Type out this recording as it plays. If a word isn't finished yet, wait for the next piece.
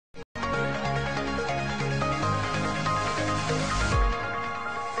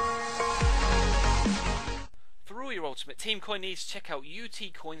ultimate team coin needs, check out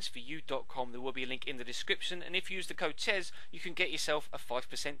utcoinsforyou.com. There will be a link in the description, and if you use the code CHES, you can get yourself a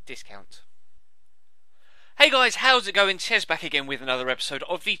 5% discount. Hey guys, how's it going? Ches back again with another episode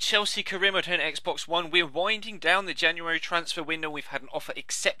of the Chelsea Career Mode on Xbox One. We're winding down the January transfer window. We've had an offer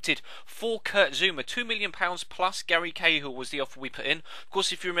accepted for Kurt Zouma, £2 million plus Gary Cahill was the offer we put in. Of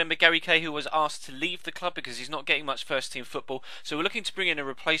course, if you remember, Gary Cahill was asked to leave the club because he's not getting much first team football, so we're looking to bring in a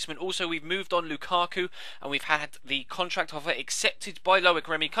replacement. Also, we've moved on Lukaku, and we've had the contract offer accepted by Loic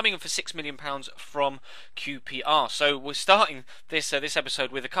Remy, coming in for £6 million from QPR. So we're starting this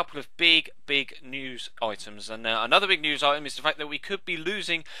episode with a couple of big news items. And another big news item is the fact that we could be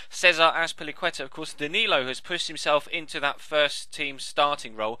losing Cesar Azpilicueta. Of course, Danilo has pushed himself into that first team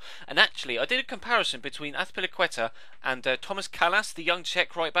starting role. And actually, I did a comparison between Azpilicueta and Thomas Kalas, the young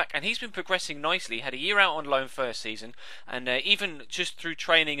Czech right back, and he's been progressing nicely. Had a year out on loan first season, and even just through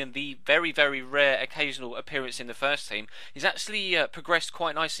training and the very rare occasional appearance in the first team, he's actually progressed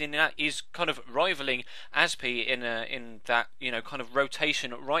quite nicely, and that is kind of rivaling Azpi in that kind of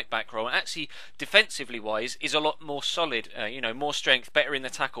rotation right back role. And actually, defensively wise, is a lot more solid, more strength, better in the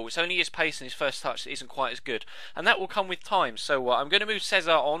tackle. It's only his pace and his first touch that isn't quite as good, and that will come with time. So I'm going to move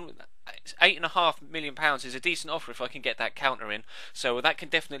Cesar on. £8.5 million is a decent offer if I can get that counter in, so that can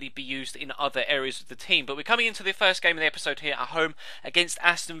definitely be used in other areas of the team. But we're coming into the first game of the episode here at home against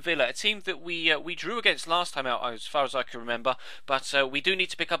Aston Villa, a team that we drew against last time out, as far as I can remember. But we do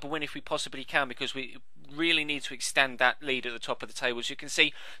need to pick up a win if we possibly can, because we really need to extend that lead at the top of the table. As you can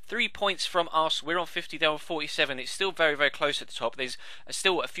see, 3 points from us. We're on 50, they're on 47. It's still very close at the top. There's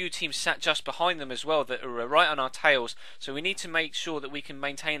still a few teams sat just behind them as well that are right on our tails, so we need to make sure that we can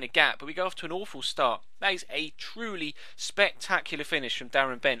maintain a gap. But we go off to an awful start. That is a truly spectacular finish from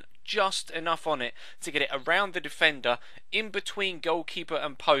Darren Bent. Just enough on it to get it around the defender, in between goalkeeper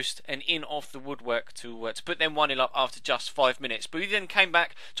and post, and in off the woodwork to put them 1-0 up after just 5 minutes. But we then came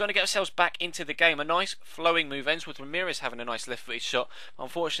back, trying to get ourselves back into the game. A nice flowing move ends with Ramirez having a nice left-footed shot.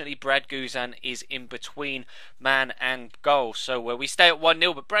 Unfortunately, Brad Guzan is in between man and goal, so we stay at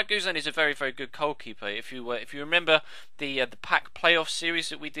 1-0. But Brad Guzan is a very good goalkeeper. If you remember the pack playoff series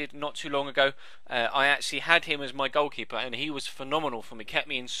that we did not too long ago, I actually had him as my goalkeeper, and he was phenomenal for me. Kept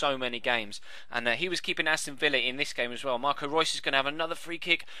me in so many games, and he was keeping Aston Villa in this game as well. Marco Reus is going to have another free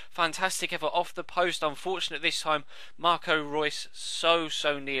kick. Fantastic effort off the post. Unfortunate this time. Marco Reus so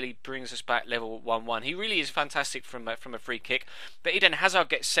nearly brings us back level 1-1. He really is fantastic from a free kick. But Eden Hazard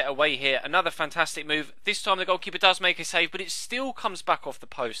gets set away here. Another fantastic move. This time the goalkeeper does make a save, but it still comes back off the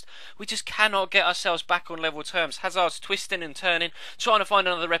post. We just cannot get ourselves back on level terms. Hazard's twisting and turning, trying to find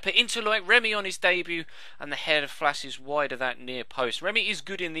another rep into like Remy on his debut, and the header flashes wide of that near post. Remy is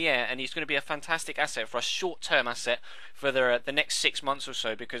good in the air, and he's going to be a fantastic asset for us, short-term asset for the next 6 months or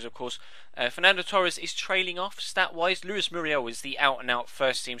so, because of course Fernando Torres is trailing off stat-wise. Luis Muriel is the out-and-out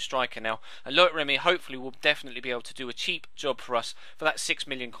first-team striker now, and Loic Remy hopefully will definitely be able to do a cheap job for us for that 6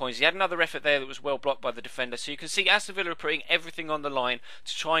 million coins. He had another effort there that was well blocked by the defender, so you can see Aston Villa are putting everything on the line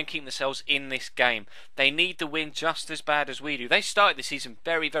to try and keep themselves in this game. They need the win just as bad as we do. They started the season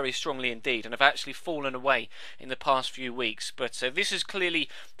very strongly indeed, and have actually fallen away in the past few weeks, but this is clearly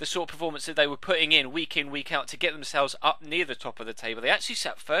the sort of performance that they were putting in, week out, to get themselves up near the top of the table. They actually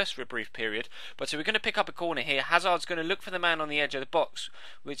sat first for a brief period, but so we're going to pick up a corner here. Hazard's going to look for the man on the edge of the box,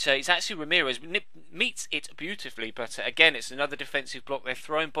 which is actually Ramirez. Meets it beautifully, but again, it's another defensive block. They're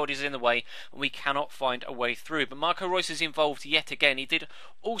throwing bodies in the way, and we cannot find a way through. But Marco Reus is involved yet again. He did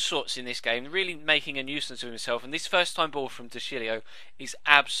all sorts in this game, really making a nuisance of himself, and this first time ball from Dicilio is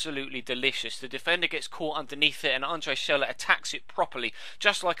absolutely delicious. The defender gets caught underneath it, and Andre Schürrle attacks it properly,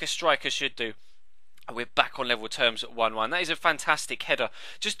 just like a striker should do. We're back on level terms at 1-1. That is a fantastic header.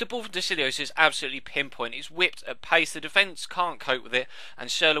 Just the ball from Dicilio is absolutely pinpoint. It's whipped at pace. The defence can't cope with it, and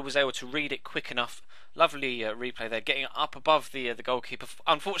Schürrle was able to read it quick enough. Lovely replay there, getting up above the goalkeeper.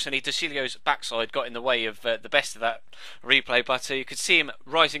 Unfortunately, Dicilio's backside got in the way of the best of that replay, but you could see him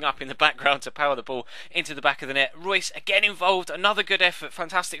rising up in the background to power the ball into the back of the net. Reus again involved, another good effort,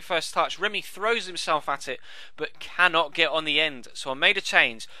 fantastic first touch. Remy throws himself at it, but cannot get on the end, so I made a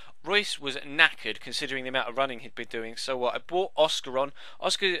change. Reus was knackered considering the amount of running he'd been doing, so I brought Oscar on.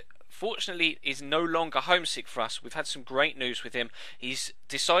 Oscar fortunately is no longer homesick for us. We've had some great news with him. He's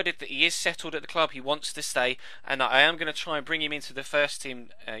decided that he is settled at the club. He wants to stay, and I am going to try and bring him into the first team,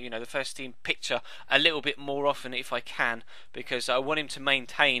 the first team picture a little bit more often if I can, because I want him to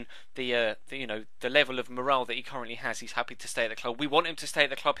maintain the level of morale that he currently has. He's happy to stay at the club. We want him to stay at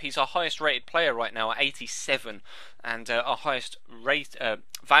the club. He's our highest rated player right now at 87, and our highest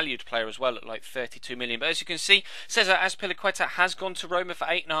valued player as well at like 32 million. But as you can see, Cesar Azpilicueta has gone to Roma for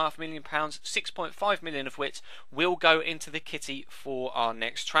 £8.5 million, 6.5 million of which will go into the kitty for our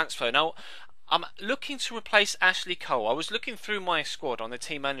next transfer. Now, I'm looking to replace Ashley Cole. I was looking through my squad on the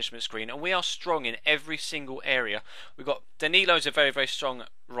team management screen, and we are strong in every single area. We've got Danilo's a very, very strong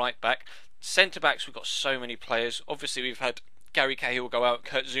right back. Centre backs, we've got so many players. Obviously, we've had Gary Cahill go out,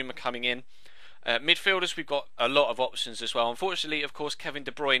 Kurt Zouma coming in. Midfielders, we've got a lot of options as well. Unfortunately, of course, Kevin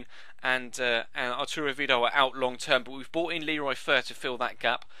De Bruyne and Arturo Vidal are out long term, but we've brought in Leroy Fer to fill that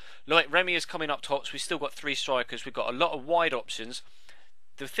gap. Like Remy is coming up tops. We've still got 3 strikers. We've got a lot of wide options.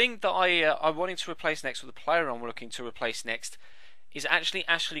 The thing that I'm wanting to replace next, or the player I'm looking to replace next, is actually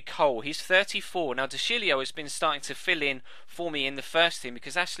Ashley Cole. He's 34. Now, De Chilio has been starting to fill in for me in the first team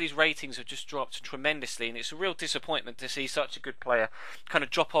because Ashley's ratings have just dropped tremendously, and it's a real disappointment to see such a good player kind of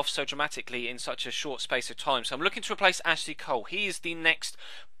drop off so dramatically in such a short space of time. So I'm looking to replace Ashley Cole. He is the next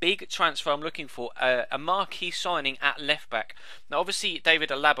big transfer I'm looking for, a marquee signing at left back. Now, obviously, David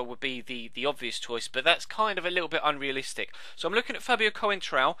Alaba would be the obvious choice, but that's kind of a little bit unrealistic. So I'm looking at Fabio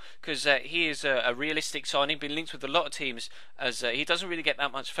Coentrao because he is a realistic signing, been linked with a lot of teams, as he doesn't really get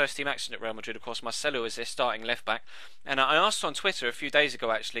that much first team action at Real Madrid. Of course, Marcelo is their starting left back. And I asked on Twitter a few days ago,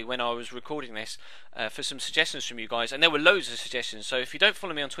 actually, when I was recording this, for some suggestions from you guys, and there were loads of suggestions. So if you don't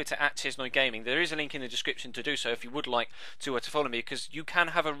follow me on Twitter at Chesnoy Gaming, there is a link in the description to do so if you would like to follow me, because you can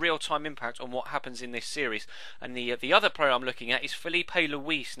have a real-time impact on what happens in this series. And the other player I'm looking at is Felipe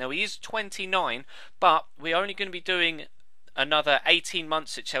Luis. Now, he is 29, but we're only going to be doing another 18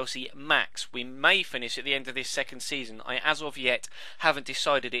 months at Chelsea max. We may finish at the end of this second season. I, as of yet, haven't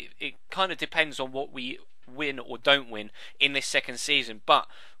decided. It kind of depends on what we win or don't win in this second season. But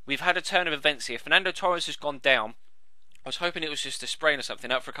we've had a turn of events here. Fernando Torres has gone down. I was hoping it was just a sprain or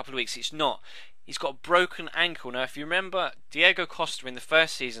something, out for a couple of weeks. It's not. He's got a broken ankle. Now, if you remember, Diego Costa in the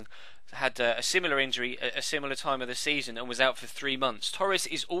first season had a similar injury at a similar time of the season and was out for 3 months. Torres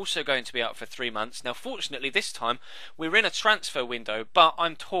is also going to be out for 3 months. Now, fortunately, this time, we're in a transfer window, but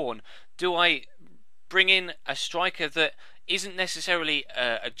I'm torn. Do I bring in a striker that isn't necessarily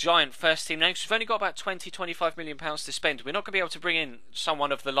a giant first team name? Because we've only got about £20-25 million to spend. We're not going to be able to bring in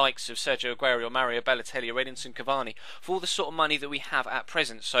someone of the likes of Sergio Aguero or Mario Balotelli or Edinson Cavani for all the sort of money that we have at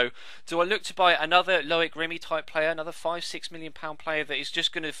present. So do I look to buy another Loic Remy type player, another £5-6 million player that is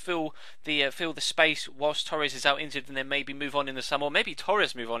just going to fill the space whilst Torres is out injured, and then maybe move on in the summer, or maybe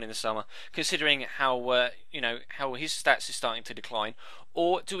Torres move on in the summer, considering how how his stats are starting to decline?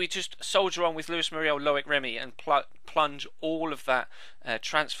 Or do we just soldier on with Luis Muriel, Loic Remy, and plunge all of that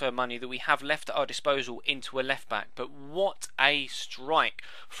transfer money that we have left at our disposal into a left back? But what a strike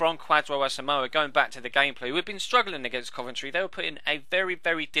from Quadro Asamoah. Going back to the gameplay, we've been struggling against Coventry. They were putting a very,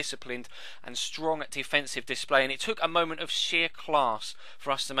 very disciplined and strong defensive display, and it took a moment of sheer class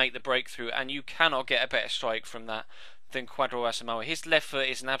for us to make the breakthrough, and you cannot get a better strike from that than Quadro Asamoah. His left foot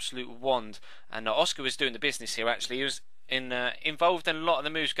is an absolute wand, and Oscar was doing the business here. Actually, he was involved in a lot of the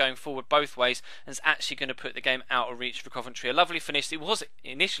moves going forward both ways, and is actually going to put the game out of reach for Coventry. A lovely finish. It was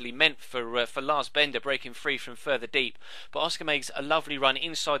initially meant for Lars Bender breaking free from further deep, but Oscar makes a lovely run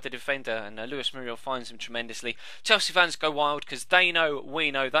inside the defender, and Luis Muriel finds him tremendously. Chelsea fans go wild because they know,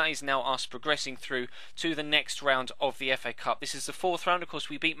 we know, that is now us progressing through to the next round of the FA Cup. This is the 4th round. Of course,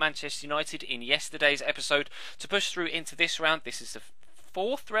 we beat Manchester United in yesterday's episode to push through into this round. This is the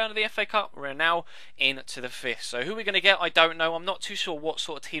 4th round of the FA Cup. We're now into the 5th. So who we're going to get, I don't know. I'm not too sure what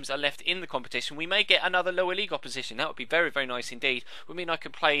sort of teams are left in the competition. We may get another lower league opposition. That would be very, very nice indeed. Would mean I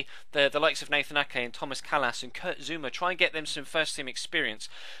could play the likes of Nathan Ake and Thomas Callas and Kurt Zouma, try and get them some first team experience.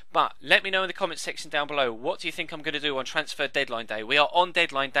 But let me know in the comments section down below, what do you think I'm going to do on transfer deadline day? We are on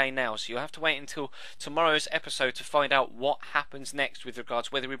deadline day now, so you'll have to wait until tomorrow's episode to find out what happens next with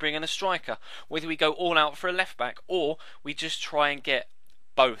regards whether we bring in a striker, whether we go all out for a left back, or we just try and get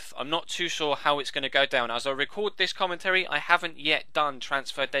both. I'm not too sure how it's going to go down. As I record this commentary, I haven't yet done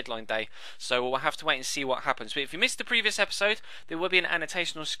transfer deadline day, so we'll have to wait and see what happens. But if you missed the previous episode, there will be an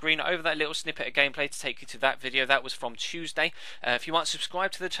annotation on screen over that little snippet of gameplay to take you to that video. That was from Tuesday. If you aren't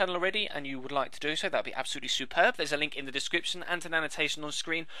subscribed to the channel already and you would like to do so, that'd be absolutely superb. There's a link in the description and an annotation on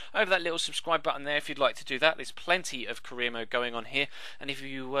screen over that little subscribe button there if you'd like to do that. There's plenty of career mode going on here, and if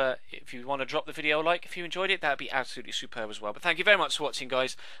you want to drop the video a like if you enjoyed it, that'd be absolutely superb as well. But thank you very much for watching, guys,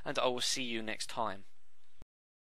 and I will see you next time.